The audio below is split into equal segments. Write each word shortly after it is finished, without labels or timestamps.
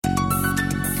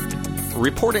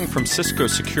Reporting from Cisco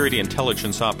Security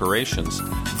Intelligence Operations,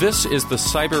 this is the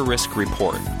Cyber Risk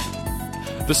Report.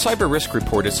 The Cyber Risk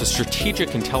Report is a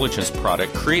strategic intelligence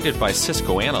product created by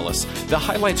Cisco analysts that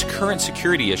highlights current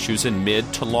security issues in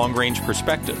mid to long-range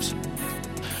perspectives.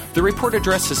 The report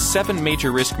addresses 7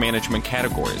 major risk management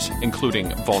categories,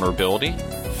 including vulnerability,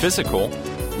 physical,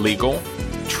 legal,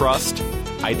 trust,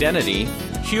 identity,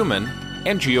 human,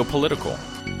 and geopolitical.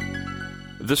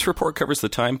 This report covers the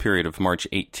time period of March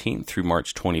 18th through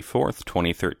March 24th,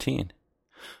 2013.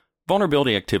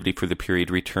 Vulnerability activity for the period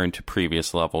returned to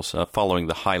previous levels, following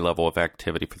the high level of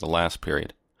activity for the last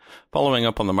period. Following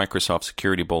up on the Microsoft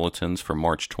security bulletins for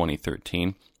March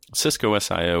 2013, Cisco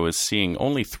SIO is seeing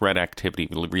only threat activity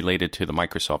related to the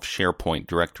Microsoft SharePoint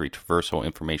directory traversal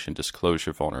information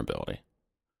disclosure vulnerability.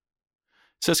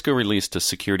 Cisco released a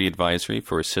security advisory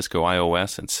for Cisco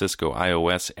iOS and Cisco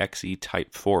iOS XE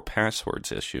Type 4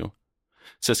 passwords issue.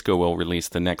 Cisco will release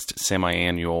the next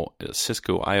semi-annual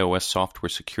Cisco iOS Software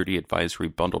Security Advisory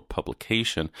bundled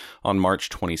publication on March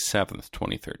 27,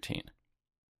 2013.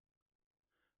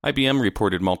 IBM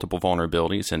reported multiple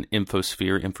vulnerabilities in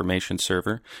Infosphere Information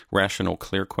Server, Rational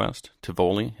ClearQuest,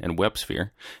 Tivoli, and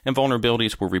WebSphere, and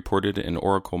vulnerabilities were reported in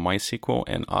Oracle MySQL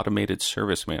and Automated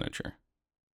Service Manager.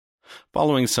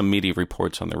 Following some media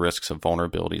reports on the risks of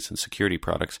vulnerabilities in security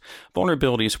products,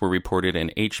 vulnerabilities were reported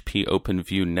in HP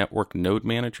OpenView Network Node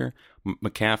Manager,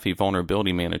 McAfee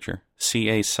Vulnerability Manager,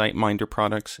 CA SiteMinder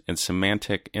products, and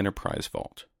Symantec Enterprise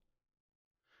Vault.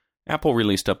 Apple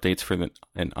released updates for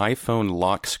an iPhone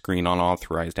lock screen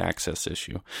unauthorized access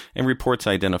issue, and reports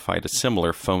identified a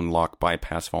similar phone lock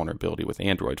bypass vulnerability with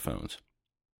Android phones.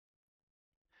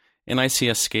 In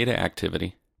ICS SCADA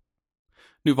activity,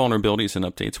 new vulnerabilities and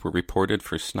updates were reported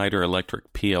for Schneider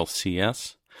Electric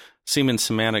PLCS, Siemens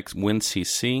Symantec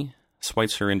WinCC,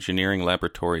 Schweitzer Engineering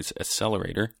Laboratories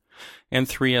Accelerator, and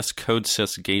 3S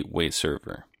CodeSys Gateway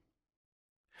Server.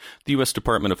 The U.S.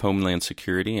 Department of Homeland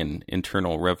Security and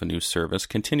Internal Revenue Service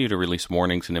continue to release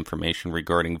warnings and information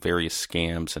regarding various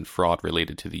scams and fraud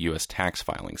related to the U.S. tax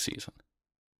filing season.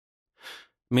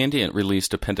 Mandiant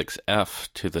released Appendix F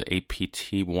to the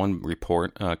APT-1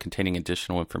 report containing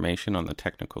additional information on the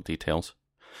technical details.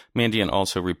 Mandiant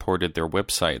also reported their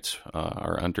websites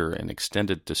are under an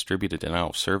extended distributed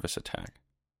denial-of-service attack.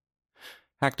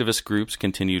 Hacktivist groups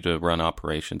continue to run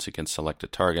operations against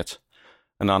selected targets.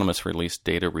 Anonymous released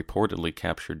data reportedly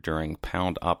captured during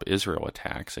Pound Op Israel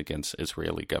attacks against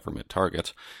Israeli government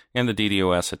targets, and the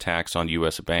DDoS attacks on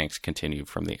U.S. banks continue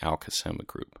from the Al-Qassam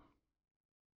group.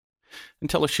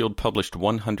 IntelliShield published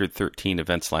 113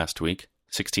 events last week,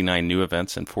 69 new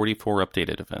events, and 44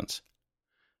 updated events.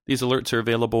 These alerts are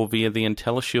available via the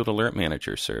IntelliShield Alert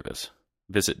Manager service.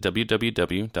 Visit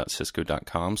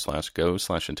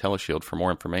www.cisco.com/go/IntelliShield for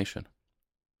more information.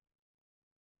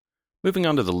 Moving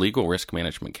on to the legal risk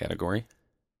management category.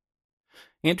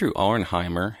 Andrew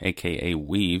Auernheimer, a.k.a.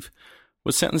 Weave,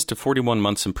 was sentenced to 41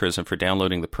 months in prison for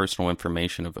downloading the personal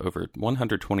information of over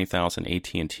 120,000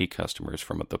 AT&T customers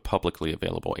from the publicly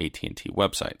available AT&T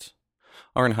websites.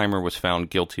 Auernheimer was found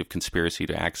guilty of conspiracy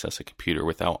to access a computer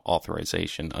without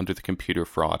authorization under the Computer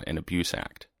Fraud and Abuse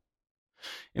Act.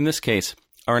 In this case,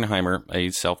 Auernheimer, a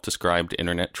self-described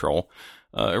internet troll,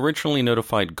 originally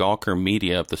notified Gawker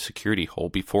Media of the security hole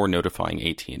before notifying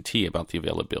AT&T about the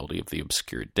availability of the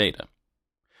obscured data.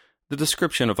 The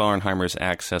description of Auernheimer's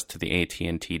access to the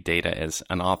AT&T data as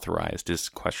unauthorized is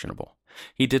questionable.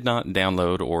 He did not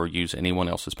download or use anyone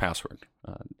else's password.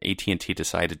 AT&T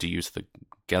decided to use the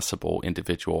guessable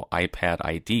individual iPad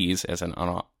IDs as an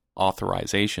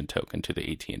authorization token to the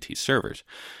AT&T servers,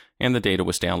 and the data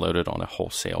was downloaded on a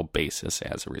wholesale basis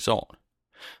as a result.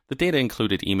 The data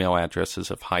included email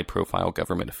addresses of high-profile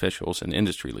government officials and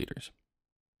industry leaders.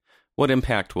 What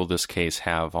impact will this case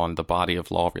have on the body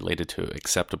of law related to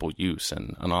acceptable use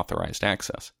and unauthorized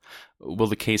access? Will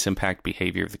the case impact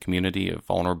behavior of the community of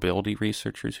vulnerability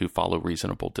researchers who follow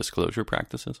reasonable disclosure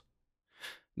practices?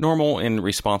 Normal and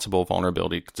responsible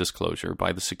vulnerability disclosure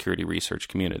by the security research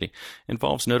community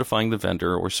involves notifying the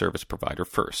vendor or service provider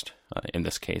first, in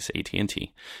this case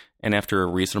AT&T, and after a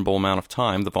reasonable amount of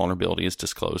time, the vulnerability is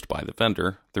disclosed by the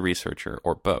vendor, the researcher,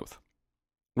 or both.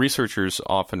 Researchers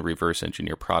often reverse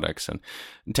engineer products and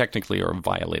technically are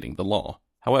violating the law.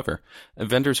 However,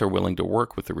 vendors are willing to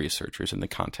work with the researchers in the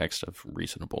context of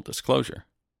reasonable disclosure.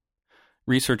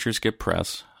 Researchers get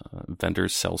press,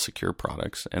 vendors sell secure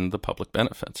products, and the public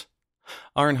benefits.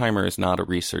 Auernheimer is not a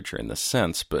researcher in this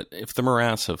sense, but if the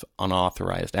morass of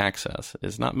unauthorized access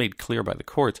is not made clear by the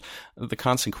courts, the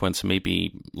consequence may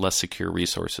be less secure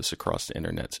resources across the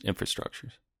Internet's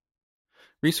infrastructures.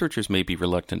 Researchers may be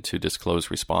reluctant to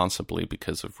disclose responsibly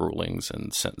because of rulings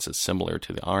and sentences similar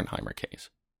to the Auernheimer case.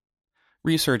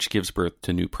 Research gives birth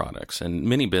to new products, and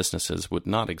many businesses would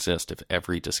not exist if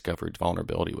every discovered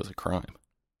vulnerability was a crime.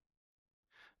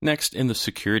 Next, in the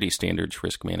security standards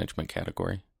risk management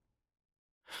category.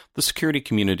 The security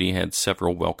community had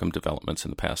several welcome developments in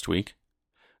the past week.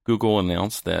 Google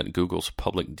announced that Google's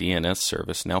public DNS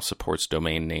service now supports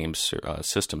domain name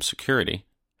system security.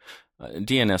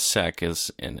 DNSSEC is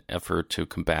an effort to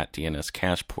combat DNS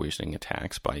cache poisoning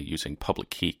attacks by using public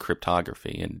key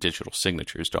cryptography and digital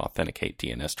signatures to authenticate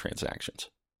DNS transactions.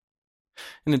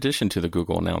 In addition to the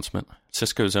Google announcement,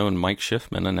 Cisco's own Mike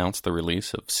Schiffman announced the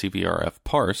release of CVRF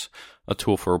Parse, a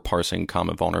tool for parsing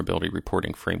common vulnerability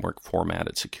reporting framework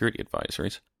formatted security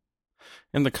advisories.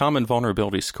 And the Common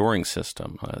Vulnerability Scoring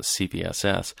System,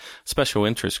 CVSS, Special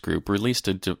Interest Group released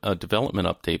a development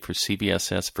update for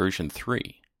CVSS version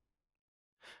 3.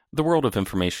 The world of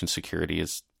information security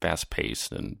is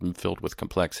fast-paced and filled with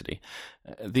complexity.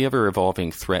 The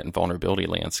ever-evolving threat and vulnerability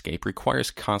landscape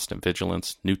requires constant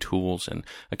vigilance, new tools, and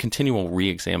a continual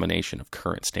re-examination of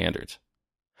current standards.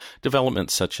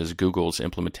 Developments such as Google's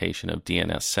implementation of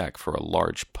DNSSEC for a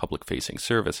large public-facing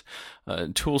service,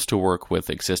 tools to work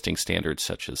with existing standards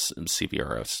such as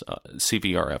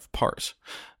CVRF Parse,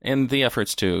 and the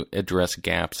efforts to address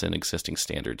gaps in existing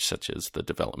standards such as the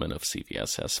development of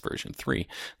CVSS version 3.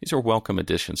 These are welcome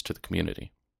additions to the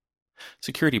community.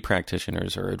 Security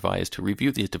practitioners are advised to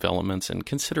review these developments and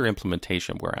consider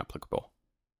implementation where applicable.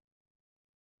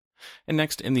 And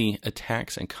next, in the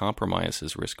attacks and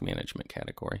compromises risk management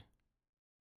category.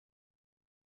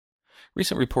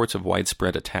 Recent reports of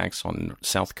widespread attacks on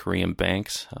South Korean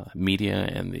banks, media,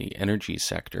 and the energy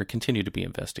sector continue to be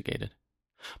investigated.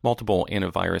 Multiple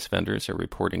antivirus vendors are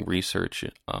reporting research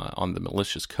on the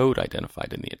malicious code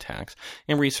identified in the attacks,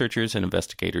 and researchers and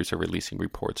investigators are releasing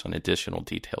reports on additional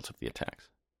details of the attacks.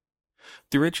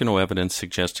 The original evidence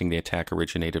suggesting the attack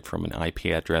originated from an IP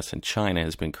address in China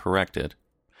has been corrected,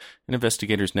 and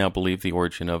investigators now believe the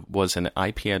origin was an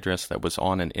IP address that was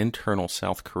on an internal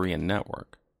South Korean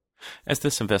network. As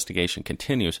this investigation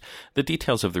continues, the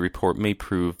details of the report may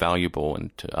prove valuable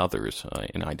to others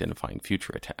in identifying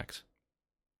future attacks.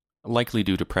 Likely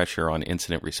due to pressure on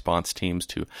incident response teams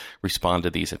to respond to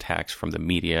these attacks from the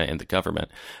media and the government,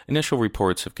 initial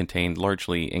reports have contained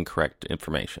largely incorrect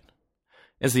information.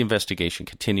 As the investigation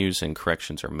continues and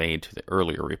corrections are made to the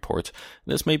earlier reports,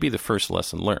 this may be the first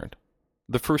lesson learned.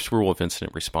 The first rule of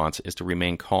incident response is to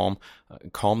remain calm,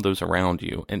 calm those around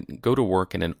you, and go to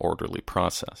work in an orderly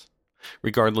process.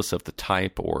 Regardless of the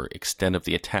type or extent of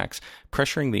the attacks,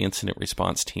 pressuring the incident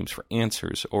response teams for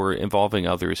answers or involving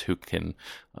others who can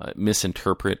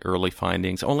misinterpret early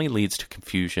findings only leads to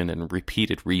confusion and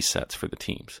repeated resets for the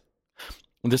teams.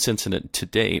 This incident to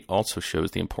date also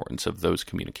shows the importance of those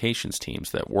communications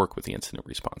teams that work with the incident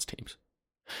response teams.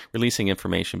 Releasing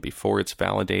information before it's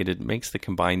validated makes the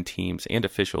combined teams and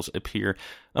officials appear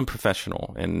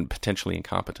unprofessional and potentially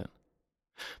incompetent.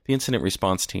 The incident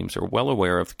response teams are well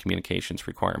aware of the communications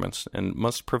requirements and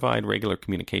must provide regular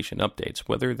communication updates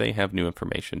whether they have new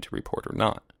information to report or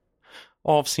not.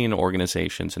 All have seen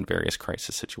organizations in various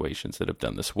crisis situations that have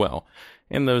done this well,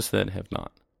 and those that have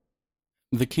not.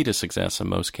 The key to success in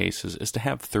most cases is to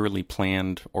have thoroughly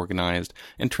planned, organized,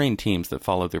 and trained teams that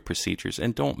follow their procedures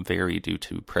and don't vary due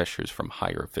to pressures from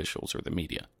higher officials or the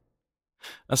media.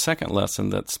 A second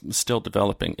lesson that's still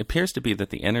developing appears to be that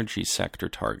the energy sector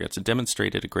targets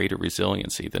demonstrated a greater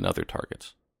resiliency than other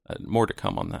targets. More to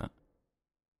come on that.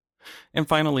 And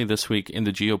finally, this week, in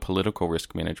the geopolitical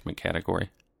risk management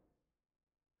category,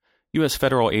 U.S.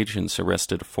 federal agents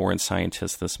arrested a foreign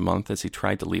scientist this month as he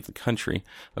tried to leave the country,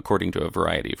 according to a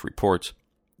variety of reports.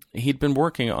 He'd been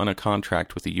working on a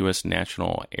contract with the U.S.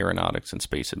 National Aeronautics and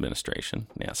Space Administration,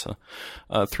 NASA,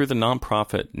 through the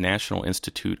nonprofit National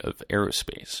Institute of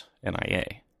Aerospace, NIA.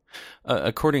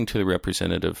 According to the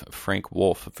representative Frank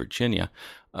Wolf of Virginia,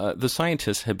 the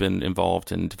scientist had been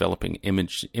involved in developing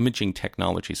imaging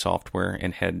technology software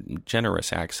and had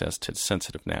generous access to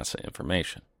sensitive NASA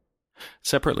information.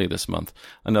 Separately this month,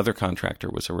 another contractor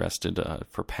was arrested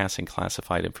for passing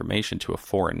classified information to a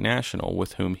foreign national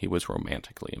with whom he was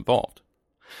romantically involved.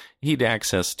 He'd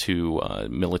access to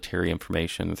military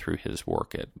information through his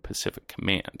work at Pacific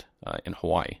Command in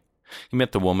Hawaii. He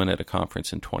met the woman at a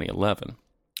conference in 2011.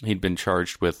 He'd been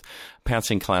charged with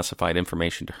passing classified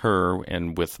information to her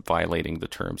and with violating the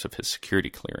terms of his security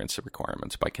clearance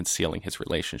requirements by concealing his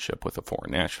relationship with a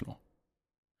foreign national.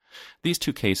 These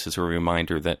two cases are a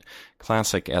reminder that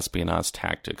classic espionage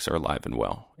tactics are alive and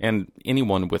well, and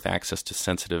anyone with access to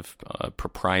sensitive,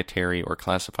 proprietary, or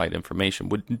classified information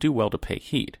would do well to pay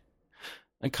heed.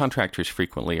 And contractors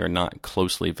frequently are not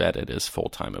closely vetted as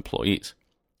full-time employees.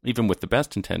 Even with the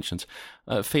best intentions,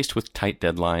 faced with tight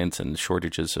deadlines and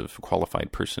shortages of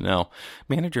qualified personnel,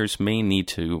 managers may need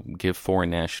to give foreign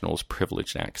nationals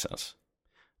privileged access.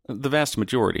 The vast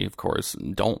majority, of course,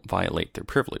 don't violate their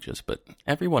privileges, but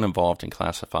everyone involved in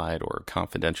classified or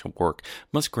confidential work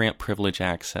must grant privilege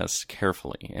access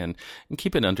carefully and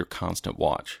keep it under constant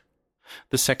watch.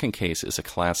 The second case is a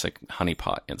classic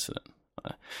honeypot incident.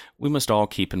 We must all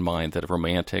keep in mind that a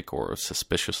romantic or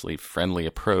suspiciously friendly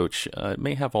approach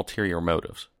may have ulterior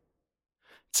motives.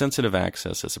 Sensitive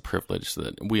access is a privilege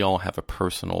that we all have a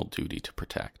personal duty to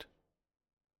protect.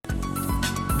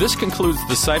 This concludes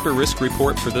the Cyber Risk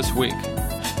Report for this week.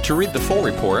 To read the full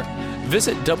report,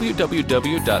 visit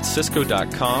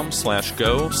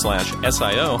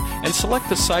www.cisco.com/go/SIO and select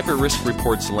the Cyber Risk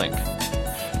Reports link.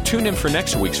 Tune in for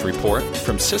next week's report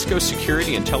from Cisco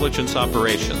Security Intelligence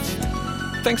Operations.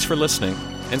 Thanks for listening,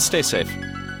 and stay safe.